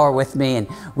lawnmower with me, and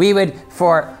we would,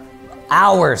 for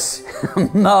hours,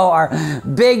 mow our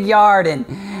big yard.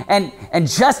 And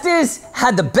Justice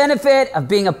had the benefit of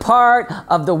being a part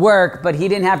of the work, but he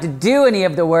didn't have to do any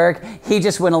of the work. He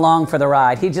just went along for the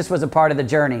ride. He just was a part of the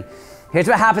journey. Here's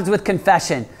what happens with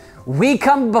confession. We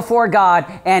come before God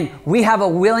and we have a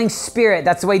willing spirit.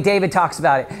 That's the way David talks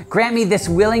about it. Grant me this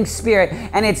willing spirit.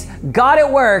 And it's God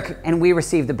at work and we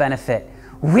receive the benefit.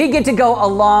 We get to go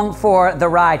along for the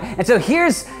ride. And so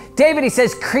here's David. He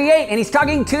says, create. And he's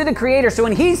talking to the creator. So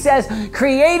when he says,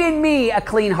 create in me a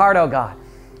clean heart, O God,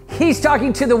 he's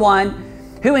talking to the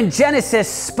one who in Genesis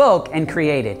spoke and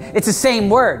created. It's the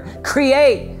same word,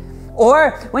 create.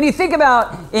 Or when you think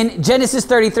about in Genesis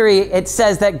 33, it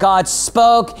says that God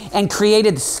spoke and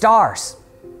created the stars.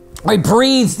 Or he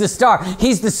breathes the star.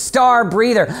 He's the star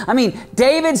breather. I mean,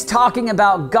 David's talking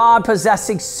about God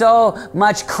possessing so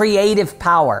much creative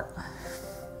power.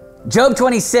 Job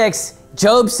 26,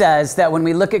 Job says that when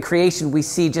we look at creation, we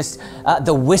see just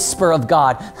the whisper of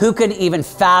God. Who can even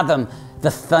fathom the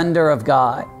thunder of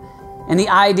God? And the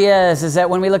idea is that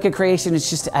when we look at creation, it's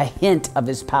just a hint of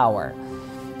his power.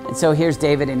 And so here's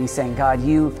David, and he's saying, God,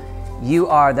 you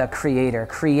are the creator.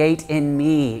 Create in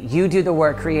me. You do the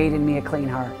work. Create in me a clean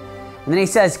heart. And then he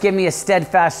says, give me a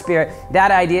steadfast spirit.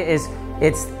 That idea is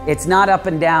it's not up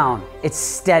and down. It's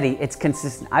steady. It's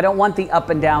consistent. I don't want the up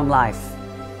and down life.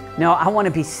 No, I want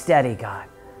to be steady, God.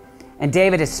 And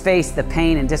David has faced the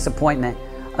pain and disappointment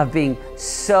of being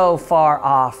so far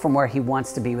off from where he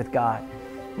wants to be with God.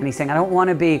 And he's saying, I don't want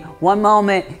to be one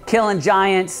moment killing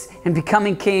giants and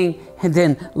becoming king, and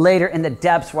then later in the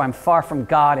depths where I'm far from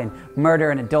God and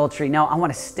murder and adultery. No, I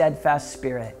want a steadfast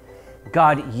spirit.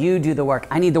 God, you do the work.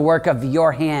 I need the work of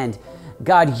your hand.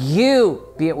 God, you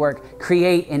be at work.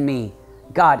 Create in me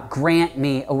God, grant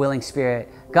me a willing spirit.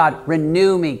 God,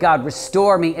 renew me. God,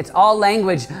 restore me. It's all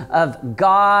language of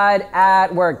God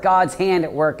at work, God's hand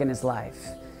at work in his life.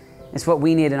 It's what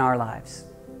we need in our lives.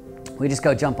 We just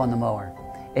go jump on the mower.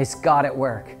 It's God at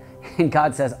work. And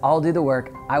God says, I'll do the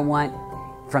work. I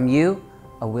want from you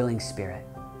a willing spirit.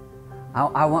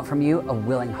 I want from you a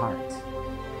willing heart.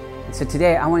 And so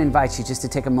today I want to invite you just to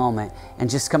take a moment and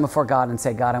just come before God and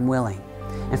say, God, I'm willing.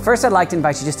 And first I'd like to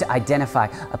invite you just to identify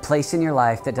a place in your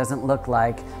life that doesn't look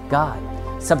like God.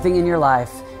 Something in your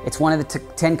life, it's one of the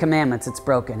 10 commandments that's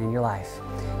broken in your life.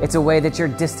 It's a way that you're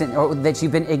distant or that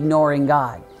you've been ignoring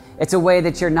God. It's a way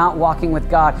that you're not walking with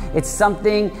God. It's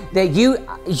something that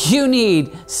you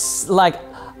need, like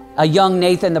a young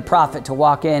Nathan the prophet, to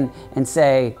walk in and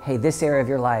say, hey, this area of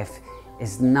your life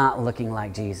is not looking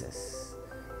like Jesus.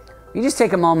 You just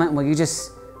take a moment, will you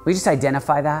just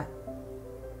identify that?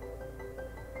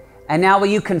 And now will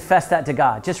you confess that to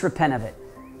God? Just repent of it.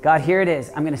 God, here it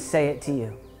is. I'm going to say it to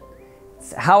you.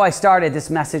 It's how I started this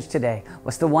message today.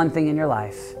 What's the one thing in your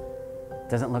life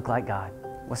that doesn't look like God?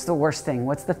 What's the worst thing?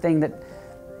 What's the thing that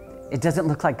it doesn't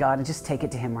look like God? And just take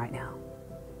it to him right now.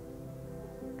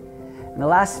 And the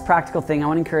last practical thing I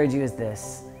want to encourage you is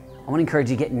this. I want to encourage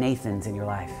you to get Nathans in your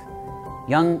life.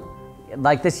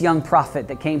 Like this young prophet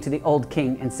that came to the old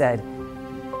king and said,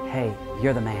 hey,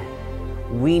 you're the man.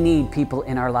 We need people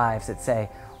in our lives that say,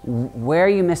 where are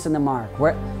you missing the mark?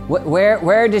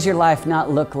 Where does your life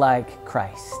not look like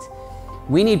Christ?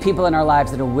 We need people in our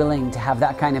lives that are willing to have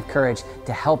that kind of courage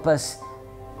to help us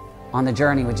on the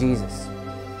journey with Jesus.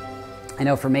 I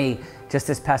know for me, just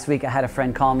this past week, I had a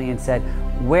friend call me and said,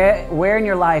 where in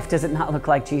your life does it not look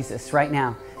like Jesus right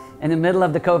now? In the middle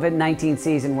of the COVID-19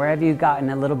 season, where have you gotten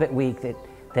a little bit weak that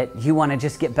you want to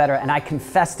just get better? And I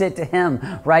confessed it to him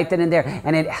right then and there.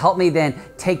 And it helped me then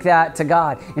take that to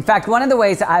God. In fact, one of the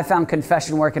ways that I found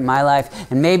confession work in my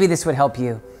life, and maybe this would help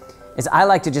you, is I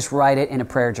like to just write it in a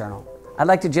prayer journal. I'd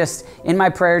like to just, in my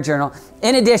prayer journal,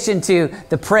 in addition to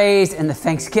the praise and the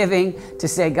thanksgiving, to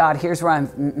say, God, here's where I'm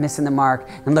missing the mark,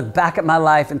 and look back at my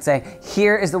life and say,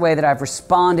 here is the way that I've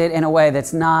responded in a way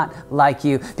that's not like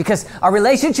you. Because our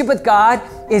relationship with God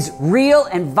is real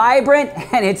and vibrant,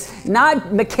 and it's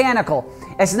not mechanical.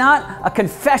 It's not a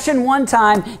confession one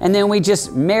time and then we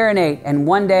just marinate and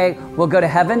one day we'll go to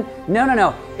heaven.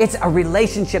 No. It's a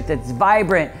relationship that's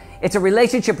vibrant. It's a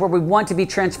relationship where we want to be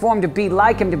transformed, to be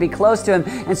like him, to be close to him.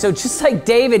 And so just like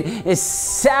David is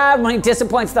sad when he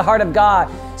disappoints the heart of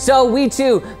God, so we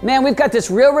too, man, we've got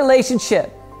this real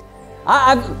relationship.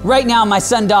 Right now, my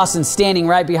son Dawson's standing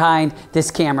right behind this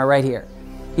camera right here.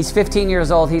 He's 15 years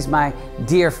old. He's my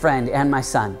dear friend and my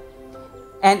son.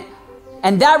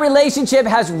 And that relationship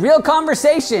has real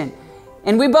conversation.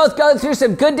 And we both go through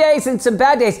some good days and some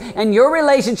bad days. And your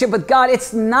relationship with God,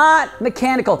 it's not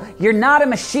mechanical. You're not a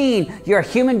machine. You're a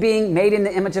human being made in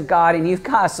the image of God. And you've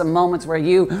got some moments where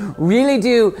you really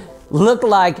do look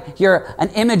like you're an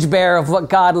image bearer of what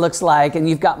God looks like. And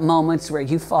you've got moments where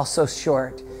you fall so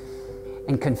short.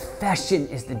 And confession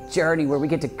is the journey where we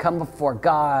get to come before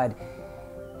God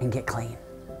and get clean.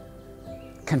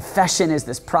 Confession is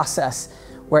this process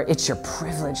where it's your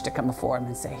privilege to come before him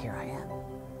and say, here I am.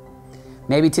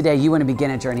 Maybe today you want to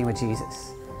begin a journey with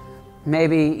Jesus.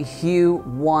 Maybe you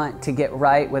want to get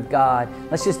right with God.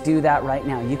 Let's just do that right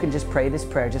now. You can just pray this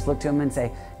prayer. Just look to him and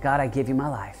say, God, I give you my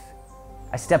life.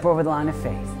 I step over the line of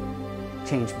faith.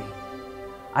 Change me.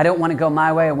 I don't want to go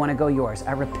my way. I want to go yours.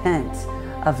 I repent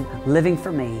of living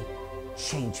for me.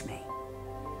 Change me.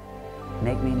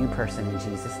 Make me a new person in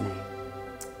Jesus' name.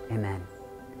 Amen.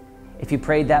 If you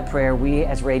prayed that prayer, we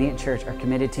as Radiant Church are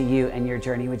committed to you and your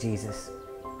journey with Jesus.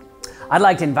 I'd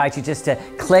like to invite you just to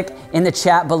click in the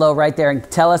chat below right there and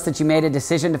tell us that you made a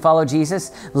decision to follow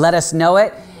Jesus. Let us know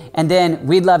it, and then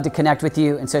we'd love to connect with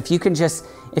you. And so if you could just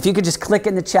click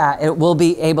in the chat, it will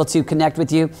be able to connect with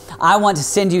you. I want to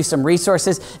send you some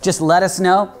resources. Just let us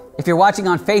know. If you're watching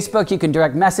on Facebook, you can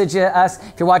direct message us.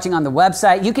 If you're watching on the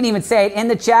website, you can even say it in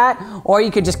the chat, or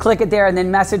you could just click it there and then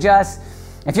message us.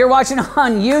 If you're watching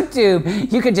on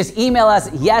YouTube, you can just email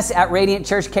us,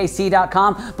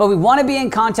 yes@radiantchurchkc.com. But we want to be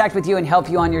in contact with you and help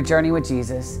you on your journey with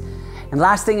Jesus. And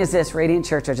last thing is this, Radiant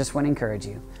Church, I just want to encourage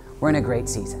you. We're in a great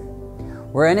season.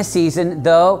 We're in a season,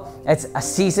 though it's a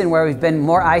season where we've been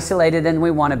more isolated than we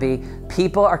want to be.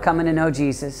 People are coming to know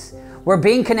Jesus. We're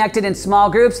being connected in small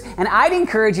groups. And I'd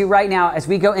encourage you right now, as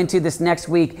we go into this next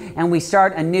week and we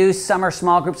start a new summer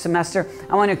small group semester,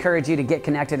 I want to encourage you to get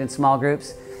connected in small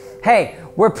groups. Hey,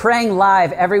 we're praying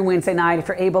live every Wednesday night. If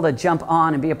you're able to jump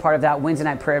on and be a part of that Wednesday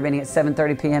night prayer meeting at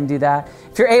 7:30 p.m., do that.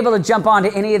 If you're able to jump on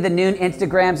to any of the noon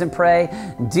Instagrams and pray,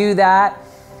 do that.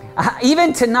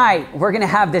 Even tonight, we're going to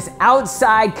have this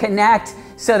outside connect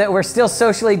so that we're still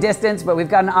socially distanced, but we've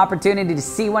got an opportunity to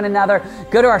see one another.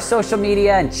 Go to our social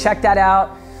media and check that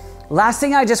out. Last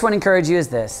thing I just want to encourage you is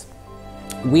this.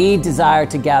 We desire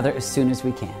to gather as soon as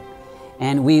we can.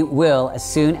 And we will as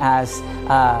soon as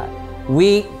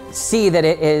we see that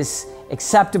it is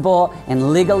acceptable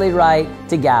and legally right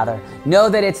to gather. Know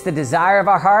that it's the desire of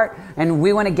our heart, and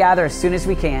we want to gather as soon as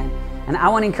we can. And I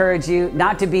want to encourage you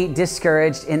not to be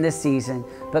discouraged in this season,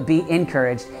 but be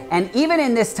encouraged. And even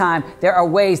in this time, there are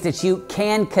ways that you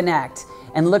can connect,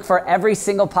 and look for every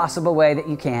single possible way that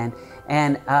you can,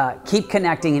 and keep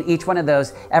connecting in each one of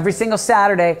those. Every single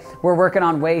Saturday, we're working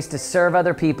on ways to serve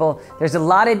other people. There's a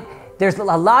lot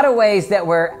of ways that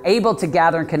we're able to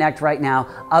gather and connect right now,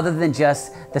 other than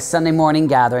just the Sunday morning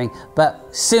gathering.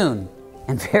 But soon,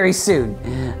 and very soon,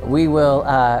 we will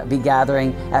be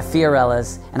gathering at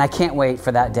Fiorella's, and I can't wait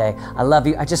for that day. I love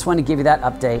you. I just want to give you that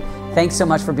update. Thanks so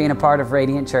much for being a part of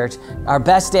Radiant Church. Our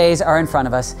best days are in front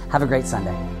of us. Have a great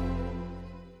Sunday.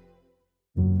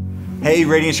 Hey,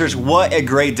 Radiant Church, what a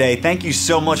great day. Thank you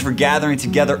so much for gathering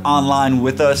together online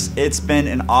with us. It's been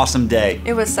an awesome day.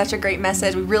 It was such a great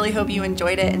message. We really hope you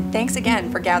enjoyed it, and thanks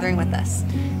again for gathering with us.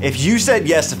 If you said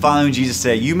yes to following Jesus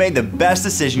today, you made the best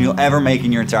decision you'll ever make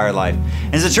in your entire life.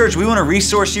 As a church, we want to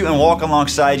resource you and walk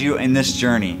alongside you in this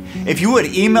journey. If you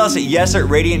would, email us at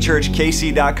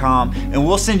yes@radiantchurchkc.com, and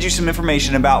we'll send you some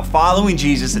information about following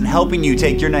Jesus and helping you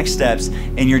take your next steps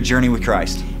in your journey with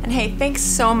Christ. And hey, thanks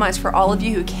so much for all of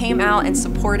you who came out and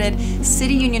supported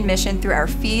City Union Mission through our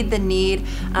Feed the Need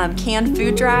canned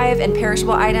food drive and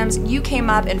perishable items. You came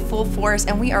up in full force,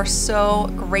 and we are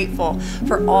so grateful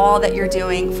for all that you're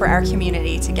doing for our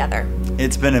community together.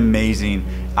 It's been amazing.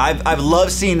 I've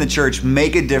loved seeing the church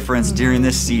make a difference during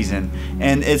this season,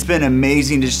 and it's been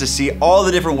amazing just to see all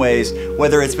the different ways,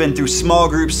 whether it's been through small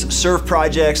groups, serve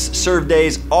projects, serve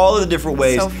days, all of the different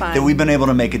ways that we've been able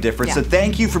to make a difference. Yeah. So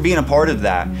thank you for being a part of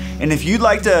that. And if you'd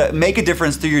like to make a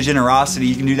difference through your generosity,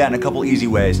 you can do that in a couple easy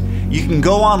ways. You can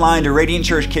go online to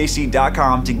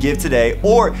radiantchurchkc.com to give today,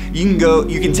 or you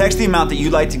can text the amount that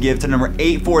you'd like to give to number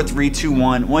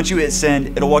 84321. Once you hit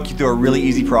send, it'll walk you through a really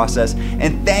easy process.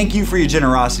 And thank you for your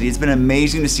generosity. It's been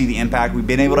amazing to see the impact we've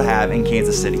been able to have in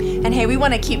Kansas City. And hey, we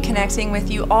want to keep connecting with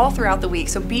you all throughout the week,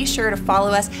 so be sure to follow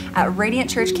us at Radiant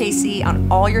Church KC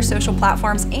on all your social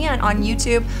platforms and on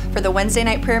YouTube for the Wednesday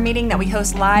night prayer meeting that we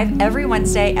host live every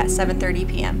Wednesday at 7:30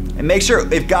 p.m. And make sure,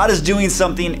 if God is doing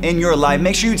something in your life,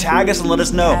 make sure you tag us and let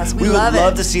us know. Yes, we would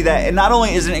love to see that. And not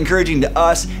only is it encouraging to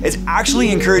us, it's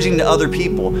actually encouraging to other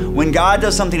people. When God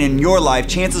does something in your life,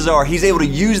 chances are He's able to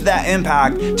use that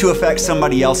impact to affect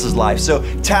somebody else's life. So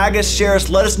tag us, share us,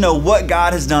 let us know what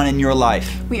God has done in your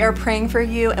life. We are praying for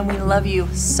you, and we love you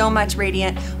so much,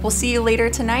 Radiant. We'll see you later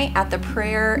tonight at the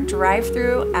prayer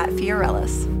drive-thru at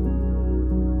Fiorella's.